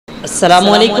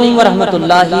अस्सलामुअलैकुम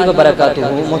वरहमतुल्लाहि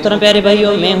वबरकातुहू। मोहतरम प्यारे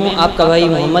भाइयों, मैं हूं आपका भाई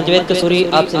मोहम्मद कसूरी,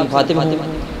 आपसे मुखातिब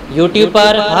हूं। यूट्यूब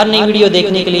पर हर नई वीडियो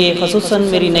देखने के लिए, ख़ुसूसन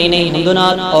मेरी नई नई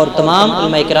हमदुनात और तमाम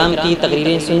उलमाए इकराम की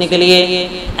तकरीरें सुनने के लिए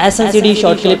एहसन सीडी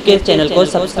शॉर्ट क्लिप के चैनल को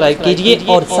सब्सक्राइब कीजिए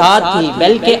और साथ ही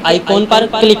बेल के आइकॉन पर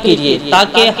क्लिक कीजिए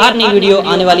ताकि हर नई वीडियो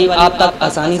आने वाली आप तक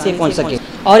आसानी से पहुंच सके।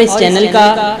 और इस चैनल का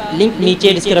लिंक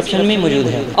नीचे डिस्क्रिप्शन में मौजूद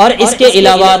है। और इसके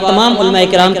अलावा तमाम उलमाए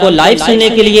इकराम को लाइव सुनने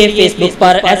के लिए फेसबुक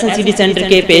पर एहसन सीडी सेंटर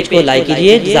के पेज को लाइक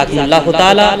कीजिए। जज़ाकुमुल्लाहु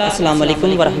ताला। अस्सलाम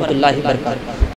वालेकुम वरहमतुल्लाहि वबरकातुहू।